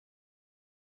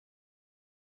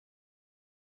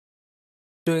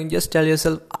doing, just tell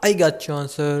yourself, I got you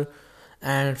answer.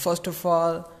 And first of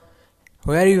all,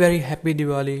 very very happy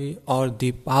Diwali or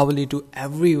Deepavali to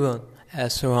everyone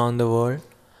else around the world.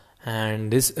 And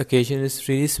this occasion is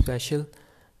really special,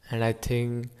 and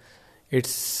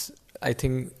it's I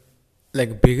think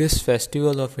like biggest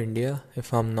festival of India.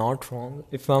 If I'm not wrong,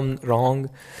 if I'm wrong,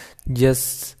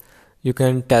 just you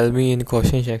can tell me in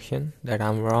question section that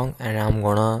I'm wrong, and I'm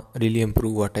gonna really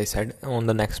improve what I said on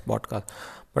the next podcast.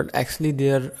 But actually,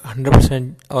 there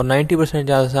 100% or 90%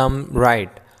 chance I'm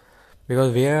right,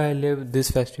 because where I live, this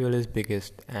festival is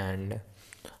biggest, and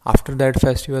after that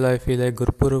festival, I feel like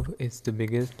Gurupurab is the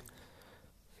biggest.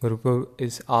 Gurupurab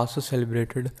is also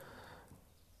celebrated,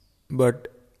 but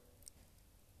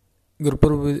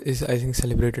Gurupurab is I think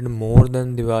celebrated more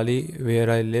than Diwali where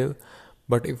I live.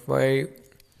 But if I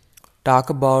talk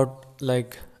about,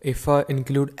 like, if I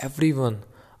include everyone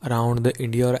around the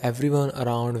India or everyone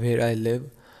around where I live,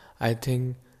 I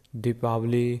think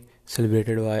Deepavali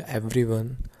celebrated by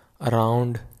everyone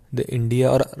around the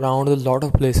India or around a lot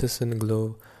of places in the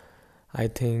globe. I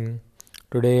think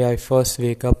today I first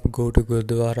wake up, go to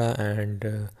Gurdwara,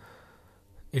 and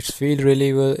it feel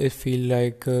really well. It feel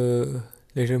like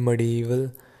little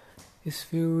medieval. It's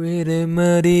feel really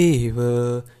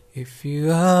medieval if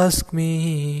you ask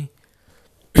me.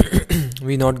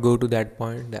 We not go to that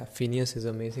point. That Phineas is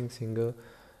amazing singer,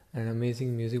 an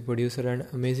amazing music producer, and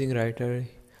amazing writer.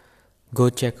 Go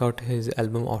check out his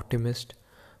album Optimist.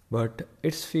 But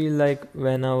it's feel like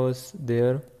when I was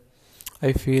there,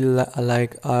 I feel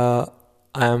like I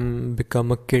am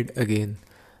become a kid again,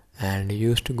 and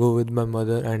used to go with my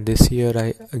mother. And this year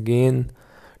I again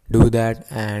do that,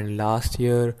 and last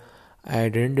year I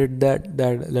didn't did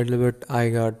that little bit. I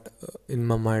got in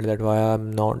my mind that why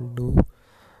I'm not do.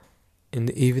 In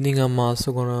the evening, I'm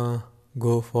also gonna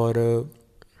go for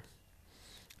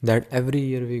that. Every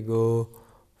year we go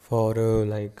for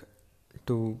like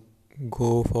to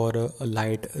go for a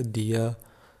light a diya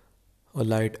or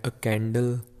light a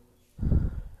candle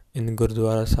in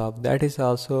Gurdwara Sahib. That is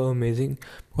also amazing.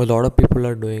 A lot of people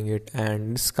are doing it,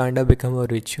 and it's kind of become a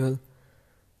ritual.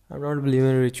 I'm not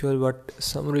believing in ritual, but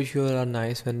some rituals are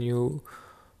nice when you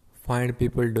find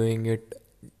people doing it,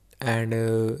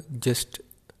 and just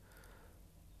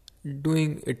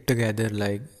doing it together.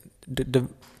 Like the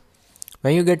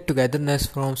when you get togetherness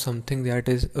from something, that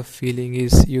is a feeling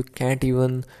is you can't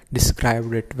even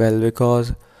describe it well,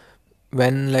 because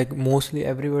when like mostly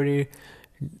everybody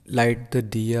light the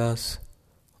diyas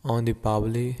on the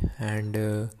Deepavali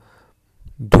and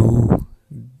do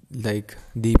like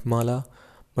Deepmala,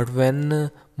 but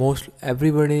when most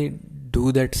everybody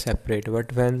do that separate,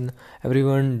 but when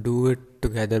everyone do it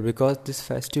together, because this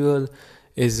festival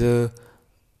is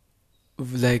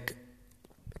like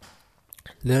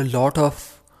there are a lot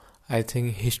of, I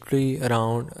think, history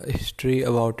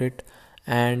about it,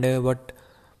 and but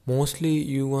mostly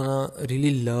you wanna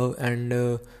really love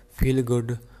and feel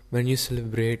good when you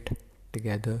celebrate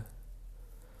together.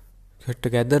 So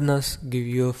togetherness give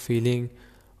you a feeling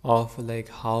of like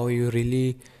how you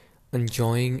really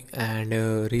enjoying and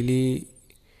really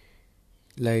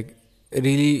like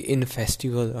really in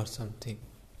festival or something,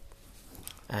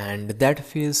 and that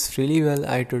feels really well.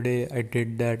 I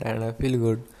did that and I feel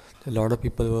good. A lot of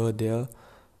people were there.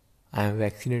 I am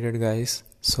vaccinated, guys.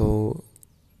 So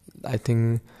I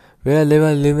think where I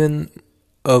live in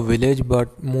a village,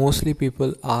 but mostly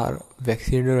people are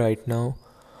vaccinated right now.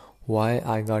 Why?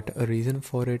 I got a reason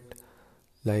for it.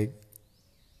 Like,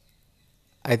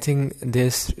 I think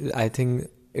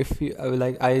if you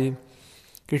like, I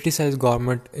criticize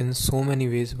government in so many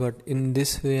ways, but in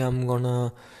this way I'm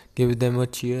gonna give them a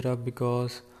cheer up,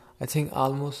 because I think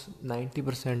almost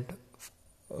 90%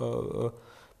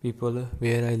 people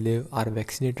where I live are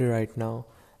vaccinated right now,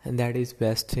 and that is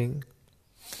best thing.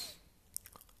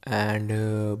 And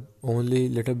only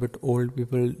little bit old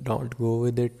people don't go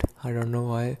with it. I don't know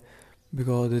why,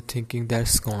 because they're thinking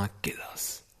that's gonna kill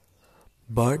us.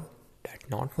 But that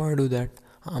not gonna do that.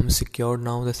 I'm secured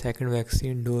now. The second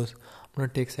vaccine dose. I'm gonna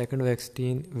take second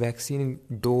vaccine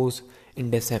dose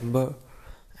in December,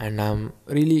 and I'm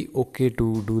really okay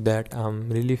to do that. I'm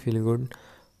really feel good,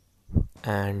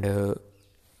 and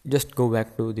just go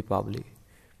back to the Deepavali.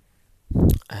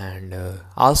 And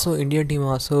also Indian team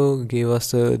also gave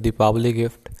us the Deepavali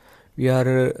gift. We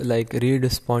are like really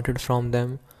disappointed from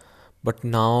them, but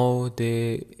now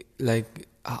they like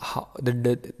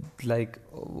like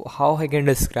how I can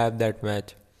describe that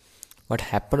match. What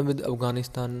happened with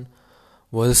Afghanistan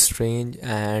was strange,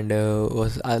 and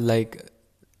was like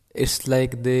it's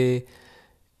like they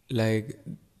like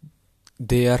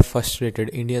they are frustrated.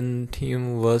 Indian team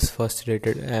was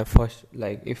frustrated. First,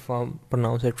 like if I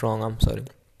pronounce it wrong, I'm sorry.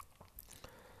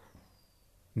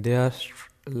 They are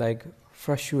like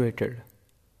frustrated,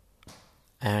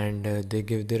 and they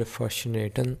give their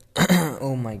frustration.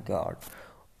 Oh my God,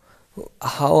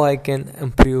 how I can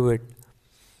improve it?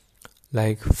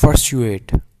 Like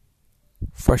frustrate.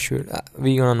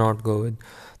 We gonna not go with.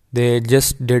 They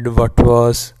just did what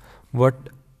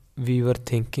we were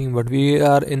thinking, but we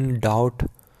are in doubt.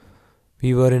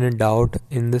 We were in a doubt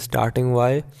in the starting.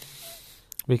 Why?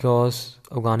 Because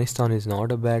Afghanistan is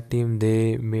not a bad team.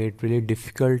 They made really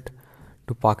difficult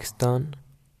to Pakistan,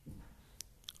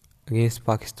 against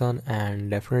Pakistan,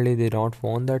 and definitely they not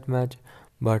won that match.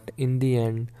 But in the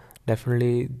end,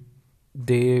 definitely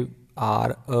they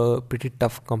are pretty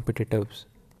tough competitors.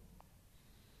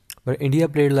 But India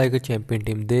played like a champion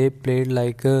team. They played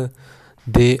like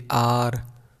they are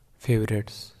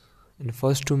favorites. In the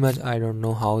first two matches, I don't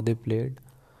know how they played.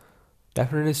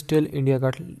 Definitely, still India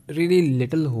got really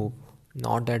little hope,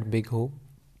 not that big hope.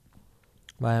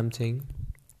 Why I'm saying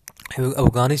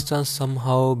Afghanistan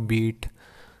somehow beat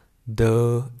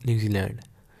the New Zealand.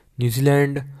 New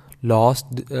Zealand lost,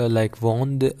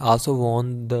 also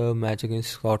won the match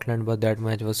against Scotland, but that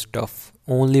match was tough,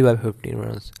 only by 15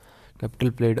 runs.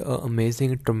 Capital played an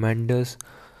amazing, tremendous,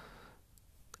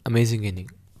 amazing inning.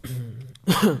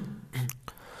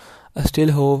 I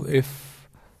still hope if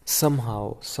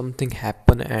somehow something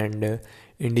happen and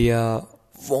India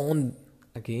won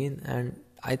again, and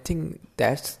I think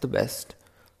that's the best.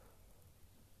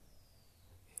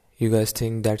 You guys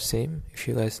think that same? If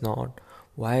you guys not,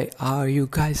 why are you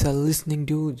guys are listening,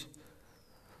 dudes?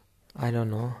 I don't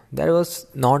know. That was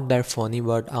not that funny,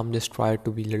 but I'm just trying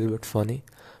to be a little bit funny.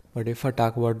 But if I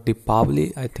talk about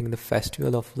Deepavali, I think the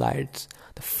festival of lights,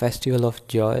 the festival of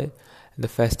joy, the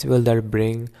festival that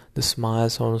bring the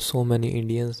smiles on so many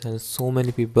Indians and so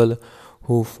many people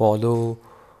who follow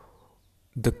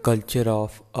the culture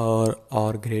of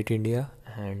our great India.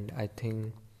 And I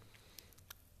think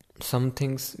some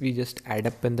things we just add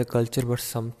up in the culture, but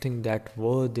something that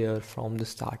were there from the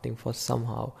starting for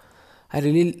somehow. I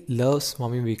really love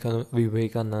Swami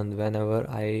Vivekanand whenever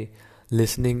I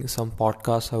listening some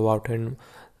podcast about him,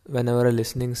 whenever I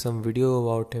listening some video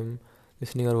about him,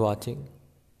 listening or watching,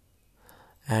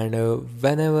 and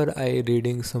whenever I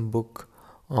reading some book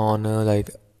on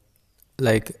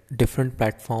like different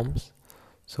platforms.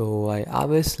 So I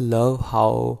always love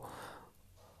how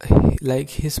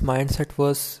like his mindset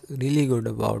was really good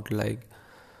about like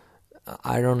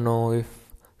I don't know if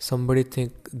somebody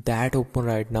think that open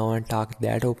right now and talk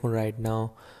that open right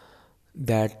now,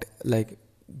 that like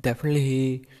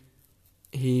definitely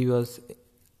he was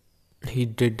he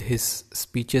did his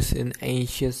speeches in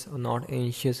anxious or not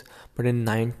anxious but in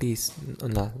 90s,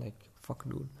 not like fuck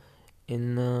dude,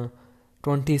 in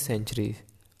 20th century.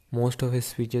 Most of his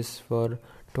speeches were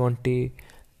 20th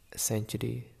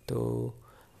century. So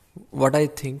what I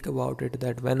think about it,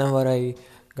 that whenever I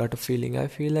got a feeling, I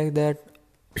feel like that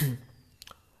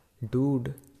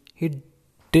dude, he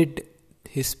did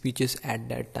his speeches at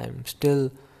that time.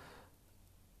 Still,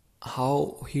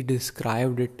 how he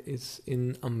described it is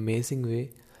in amazing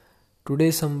way.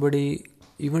 Today, somebody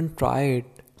even try it,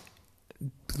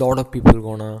 lot of people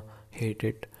gonna hate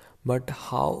it. But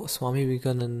how Swami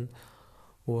Vivekanand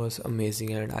was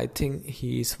amazing, and I think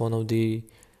he is one of the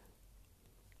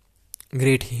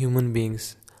great human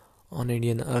beings on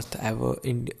Indian earth ever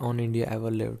on India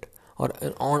ever lived, or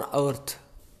on earth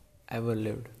ever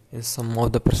lived. In some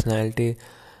of the personality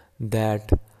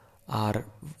that are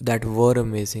that were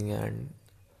amazing, and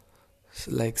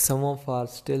like some of are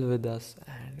still with us,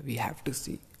 and we have to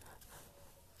see.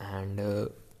 And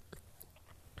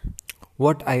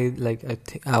what I like, I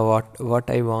think what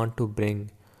I want to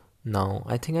bring now.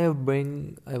 I think I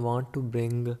want to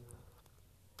bring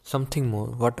something more.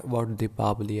 What about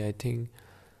Deepavali? I think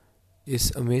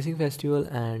it's amazing festival,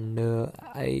 and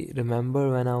I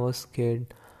remember when I was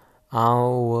kid, I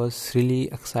was really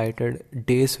excited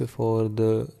days before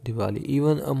the Diwali,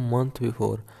 even a month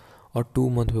before or 2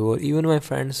 months before. Even my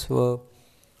friends were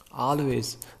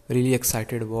always really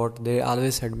excited about. They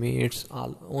always said me it's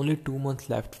only 2 months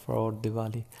left for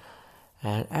Diwali,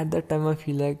 and at that time I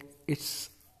feel like it's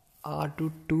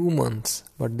to 2 months,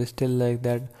 but they still like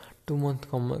that 2 months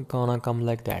gonna come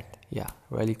like that, yeah,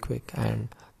 really quick. And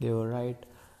they were right,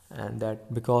 and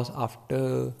that because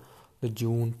after the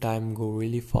June time go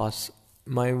really fast.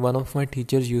 My one of my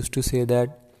teachers used to say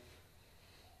that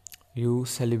you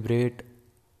celebrate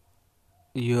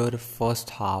your first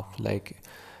half, like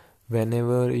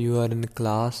whenever you are in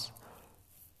class,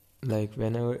 like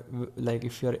whenever, like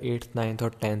if you are 8th, 9th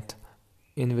or 10th,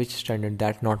 in which standard,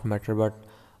 that not matter, but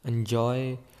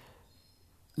enjoy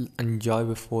enjoy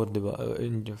before the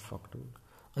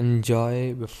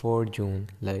enjoy before June,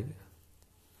 like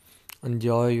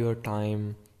enjoy your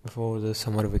time before the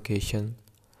summer vacation.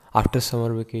 After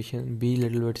summer vacation, be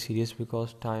little bit serious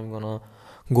because time gonna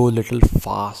go little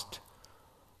fast,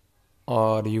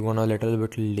 or you gonna little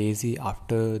bit lazy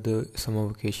after the summer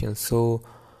vacation. So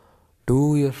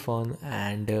do your fun,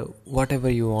 and whatever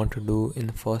you want to do in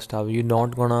the first half, you're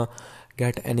not gonna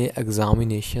get any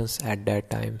examinations at that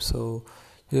time. So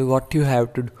what you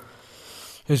have to do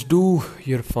is do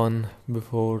your fun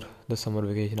before the summer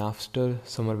vacation. After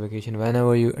summer vacation,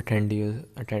 whenever you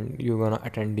you're gonna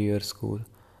attend your school,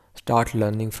 start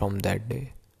learning from that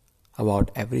day about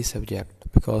every subject,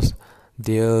 because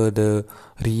they're the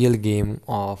real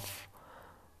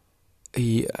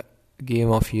he,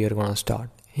 game of year gonna start.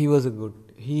 He is a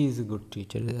good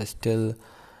teacher. Still,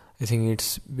 I think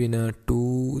it's been a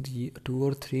 2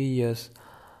 or 3 years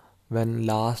when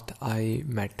last I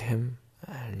met him,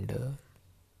 and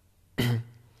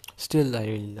still I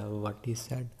really love what he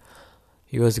said.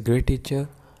 He was a great teacher,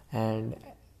 and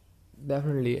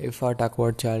definitely, if I talk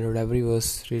about childhood,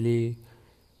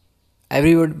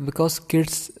 everyone, because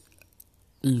kids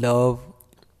love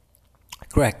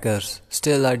crackers.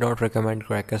 Still, I don't recommend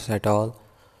crackers at all,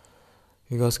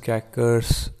 because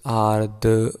crackers are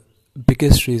the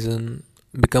biggest reason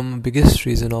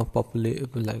of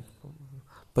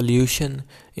pollution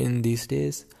in these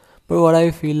days. But what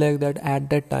I feel like that at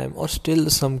that time, or still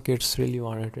some kids really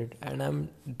wanted it, and I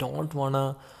don't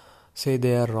wanna say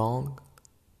they are wrong.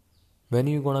 When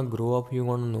you gonna grow up, you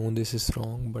gonna know this is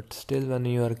wrong. But still, when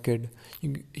you are a kid,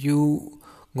 you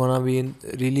gonna be in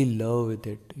really love with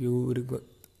it.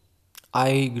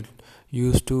 I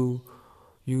used to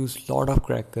use lot of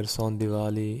crackers on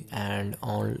Diwali and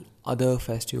on other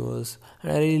festivals,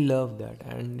 and I really love that.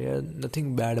 And there's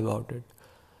nothing bad about it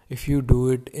if you do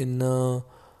it in a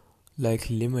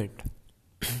limit.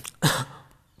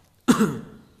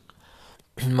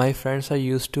 My friends are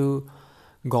used to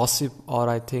gossip, or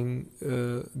I think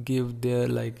give their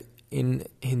in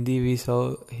Hindi we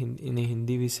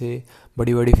say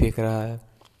badi badi fake raha hai.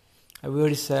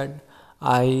 Everybody said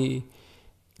I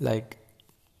like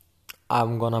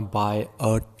I'm gonna buy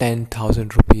a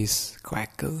 10,000 rupees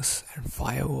crackers and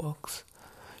fireworks.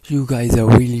 You guys are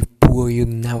really poor. You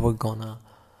never gonna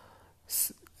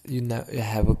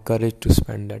have a courage to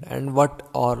spend that. And what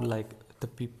or the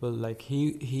people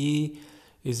he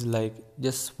is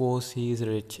just suppose he is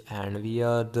rich and we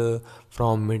are the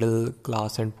from middle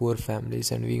class and poor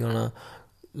families, and we gonna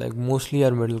mostly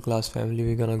our middle class family,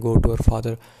 we gonna go to our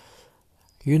father.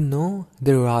 The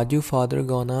Raju father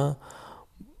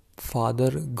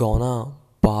gonna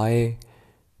buy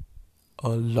a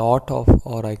lot of,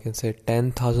 or I can say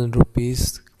 10,000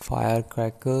 rupees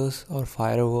firecrackers or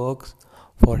fireworks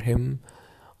for him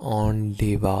on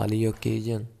Diwali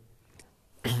occasion.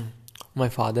 My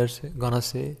father's gonna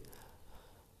say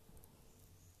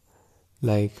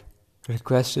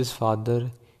request his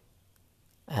father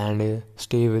and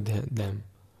stay with them.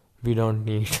 We don't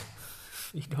need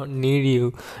we don't need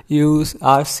you. You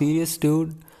are serious,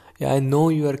 dude. Yeah, I know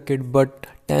you are a kid, but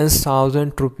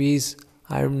 10,000 rupees.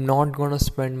 I'm not gonna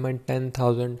spend my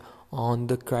 10,000 on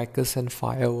the crackers and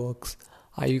fireworks.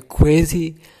 Are you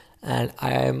crazy? And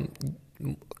I am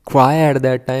cry at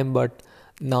that time, but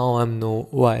now I know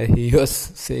why he was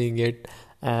saying it.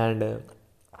 And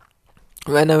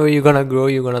whenever you're gonna grow,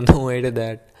 you're gonna know it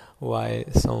that why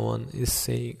someone is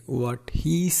saying what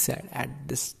he said at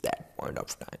that point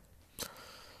of time.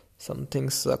 Something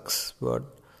sucks, but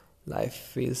life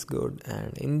feels good,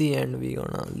 and in the end, we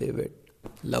gonna live it,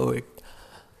 love it,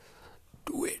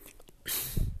 do it.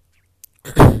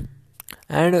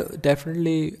 And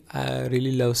definitely, I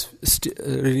really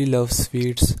love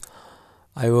sweets.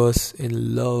 I was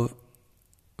in love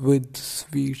with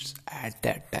sweets at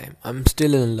that time. I'm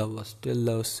still in love. I still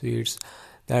love sweets.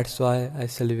 That's why I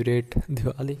celebrate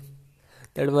Diwali.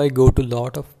 That's why I go to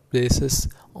lot of places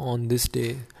on this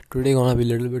day. Today gonna be a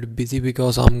little bit busy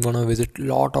because I'm gonna visit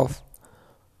lot of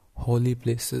holy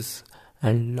places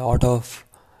and lot of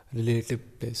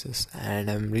relative places, and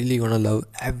I'm really gonna love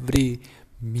every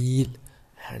meal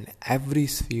and every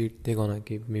sweet they're gonna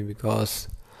give me, because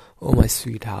oh my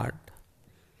sweetheart,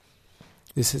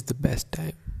 this is the best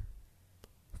time.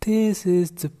 This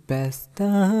is the best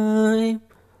time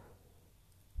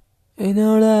in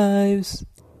our lives,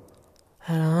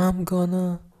 and I'm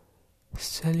gonna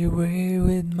celebrate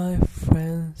with my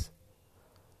friends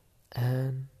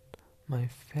and my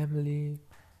family.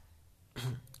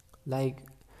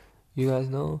 You guys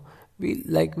know,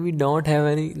 we don't have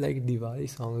any like Diwali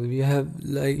songs. We have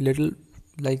like little,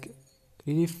 like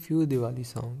really few Diwali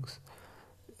songs.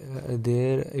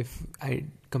 There, if I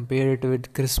compare it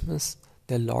with Christmas,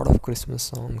 there are a lot of Christmas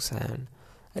songs, and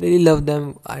I really love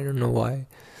them. I don't know why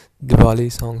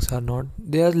Diwali songs are not.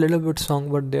 They are a little bit song,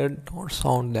 but they don't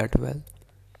sound that well.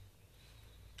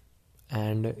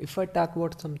 And if I talk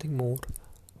about something more,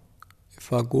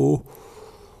 if I go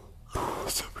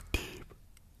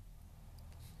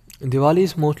Diwali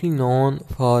is mostly known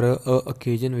for a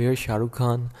occasion where Shah Rukh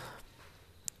Khan,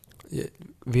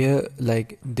 where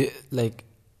like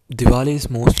Diwali is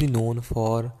mostly known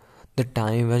for the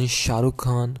time when Shah Rukh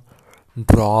Khan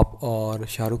drop or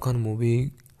Shah Rukh Khan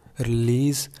movie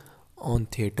release on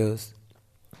theaters.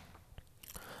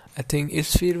 I think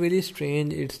it's feel really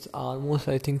strange. It's almost,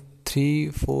 I think,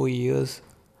 3-4 years.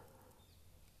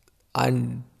 I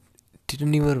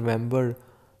didn't even remember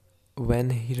when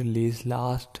he released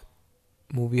last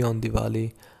movie on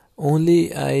Diwali.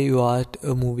 Only I watched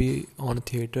a movie on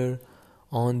theater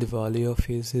on Diwali of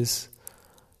his is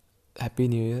Happy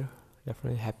New Year.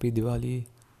 Definitely Happy Diwali.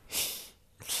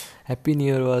 Happy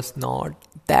New Year was not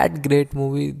that great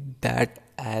movie that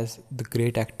as the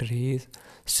great actor he is.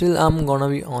 Still, I'm gonna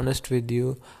be honest with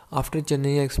you. After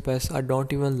Chennai Express, I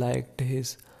don't even liked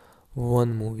his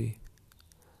one movie.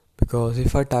 Because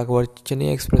if I talk about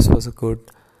Chennai Express was good,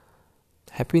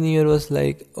 Happy New Year was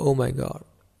like, oh my god,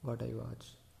 what I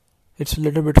watched. It's a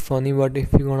little bit funny, but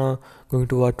if you're going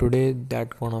to watch today,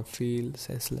 that gonna feel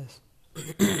senseless.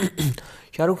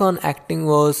 Shah Rukh Khan acting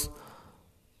was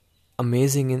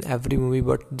amazing in every movie,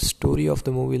 but the story of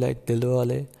the movie like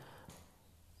Dilwale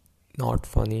not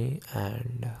funny,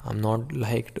 and I'm not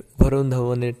liked Varun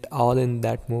Dhawan at all in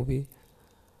that movie.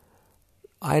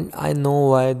 I know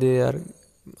why they are.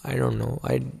 I don't know.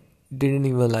 I didn't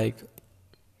even like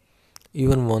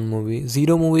even one movie.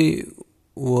 Zero movie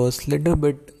was little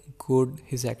bit good.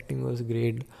 His acting was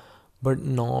great, but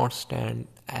not stand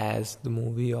as the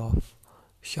movie of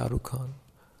Shah Rukh Khan.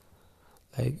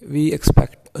 Like we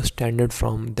expect a standard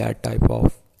from that type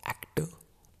of actor.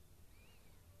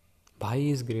 Bhai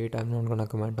is great. I'm not gonna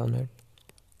comment on it,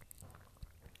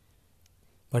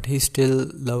 but he still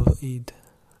love Eid,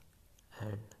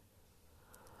 and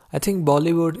I think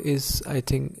Bollywood is. I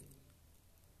think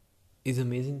is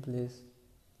amazing place.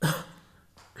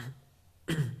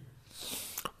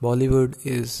 Bollywood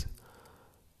is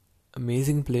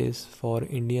amazing place for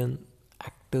Indian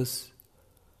actors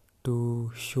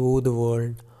to show the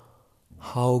world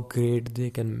how great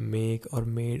they can make or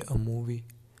made a movie.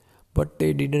 But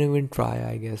they didn't even try,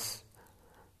 I guess.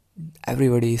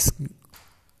 Everybody is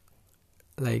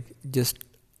like just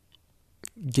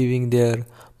giving their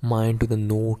mind to the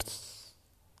notes,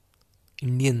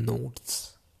 Indian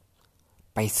notes,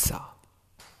 paisa.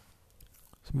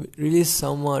 So really,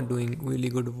 some are doing really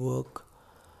good work,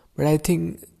 but I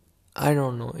think I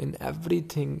don't know. In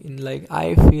everything, in like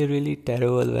I feel really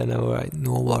terrible whenever I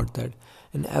know about that.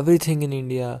 In everything in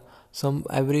India, some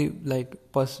every like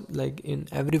in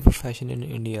every profession in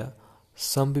India,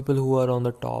 some people who are on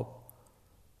the top,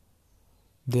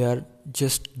 they are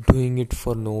just doing it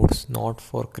for notes, not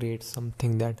for create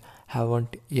something that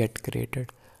haven't yet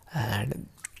created, and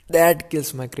that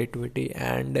kills my creativity.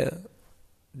 And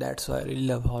that's why I really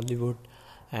love Hollywood,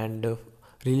 and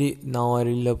really now I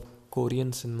really love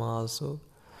Korean cinema also,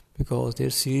 because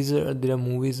their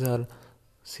movies are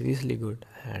seriously good,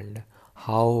 and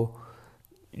how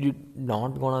you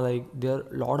not gonna like there are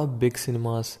a lot of big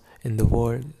cinemas in the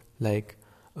world, like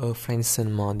French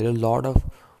cinema. There are a lot of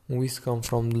movies come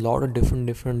from a lot of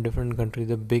different countries,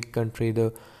 the big country,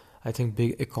 the I think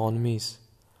big economies,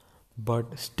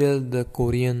 but still the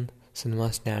Korean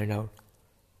cinema stand out.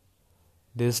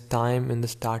 There's time in the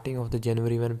starting of the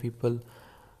January when people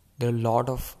there are a lot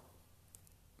of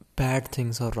bad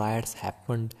things or riots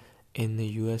happened in the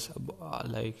US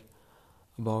like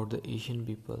about the Asian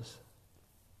peoples.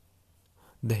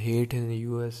 The hate in the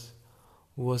US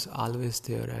was always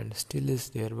there and still is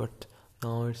there, but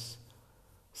now it's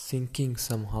sinking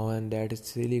somehow, and that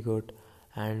is really good.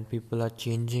 And people are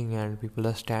changing, and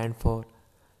people stand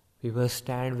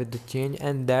with the change,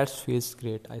 and that feels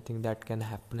great. I think that can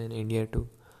happen in India too,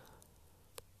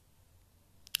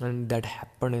 and that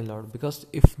happened a lot, because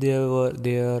if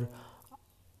there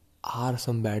are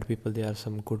some bad people, there are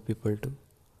some good people too.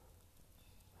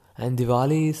 And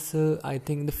Diwali is I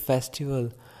think the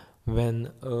festival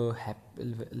when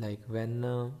when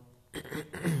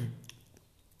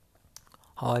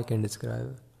how I can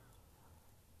describe,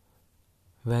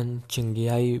 when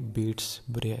Chingyai beats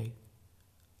Buryai.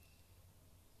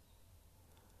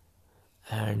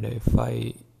 And if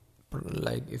I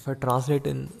like if I translate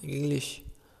in English,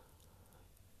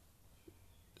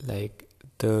 like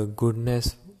the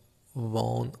goodness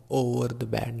won over the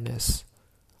badness.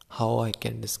 How I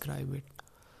can describe it?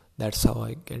 That's how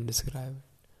I can describe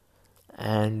it.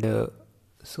 And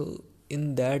so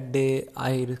in that day,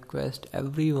 I request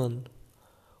everyone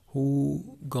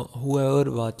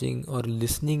whoever watching or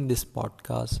listening this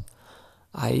podcast,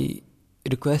 I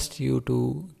request you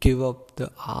to give up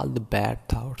all the bad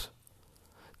thoughts,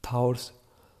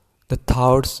 the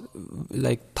thoughts,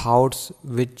 like thoughts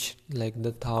which, like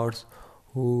the thoughts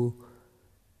who,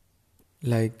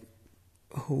 like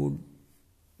who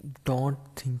don't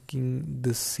thinking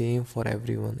the same for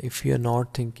everyone. If you're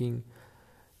not thinking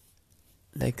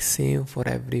like same for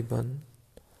everyone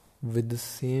with the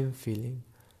same feeling,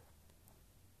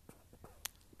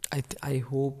 I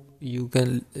hope you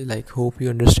can, like, hope you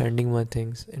understanding my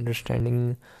things,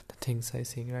 understanding the things I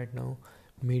saying right now.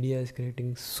 Media is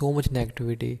creating so much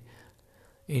negativity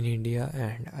in India,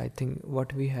 and I think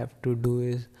what we have to do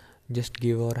is just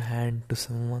give our hand to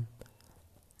someone,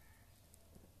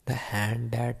 the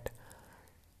hand that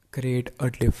create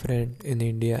a difference in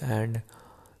India. And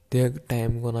their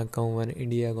time gonna come when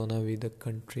India gonna be the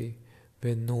country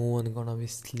where no one gonna be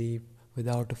sleep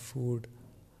without food,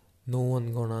 no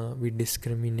one gonna be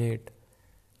discriminate.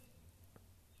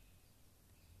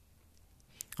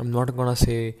 I'm not gonna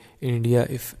say in India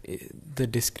if the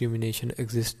discrimination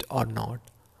exists or not.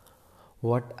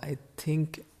 What I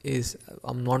think is,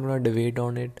 I'm not gonna debate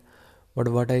on it, but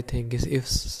what I think is, if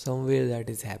somewhere that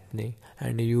is happening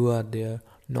and you are there,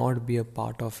 not be a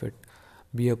part of it,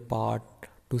 be a part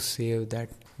to save that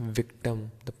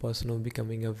victim, the person who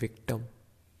becoming a victim.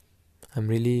 I'm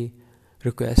really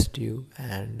request you,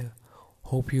 and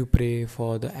hope you pray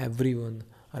for the everyone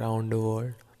around the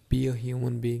world. Be a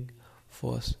human being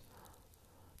first,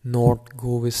 not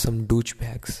go with some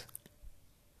douchebags.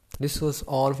 This was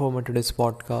all for my today's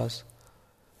podcast,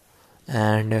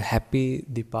 and happy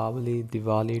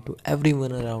Diwali to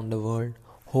everyone around the world.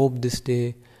 Hope this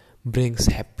day brings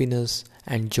happiness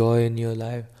and joy in your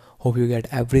life. Hope you get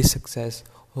every success.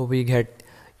 Hope you get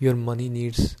your money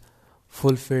needs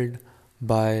fulfilled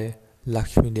by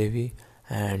Lakshmi Devi.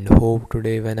 And hope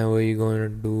today, whenever you're going to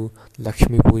do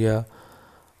Lakshmi Puja,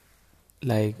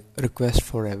 like, request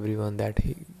for everyone that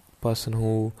person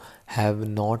who have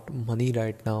not money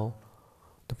right now,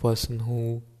 the person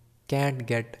who can't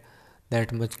get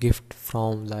that much gift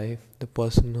from life, the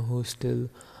person who still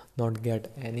not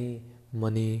get any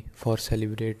money for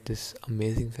celebrate this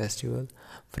amazing festival,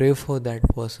 pray for that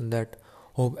person. That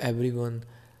hope everyone,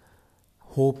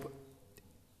 hope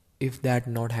if that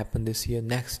not happen this year,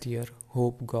 next year,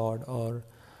 hope God, or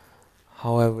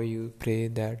however you pray,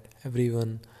 that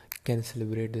everyone can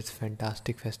celebrate this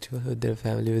fantastic festival with their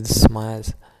family with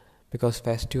smiles, because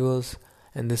festivals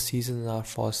and the seasons are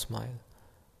for smile.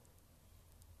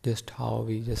 Just how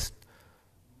we just,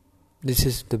 this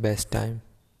is the best time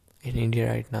in India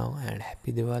right now. And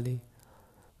happy Diwali.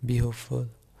 Be hopeful,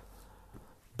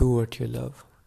 do what you love.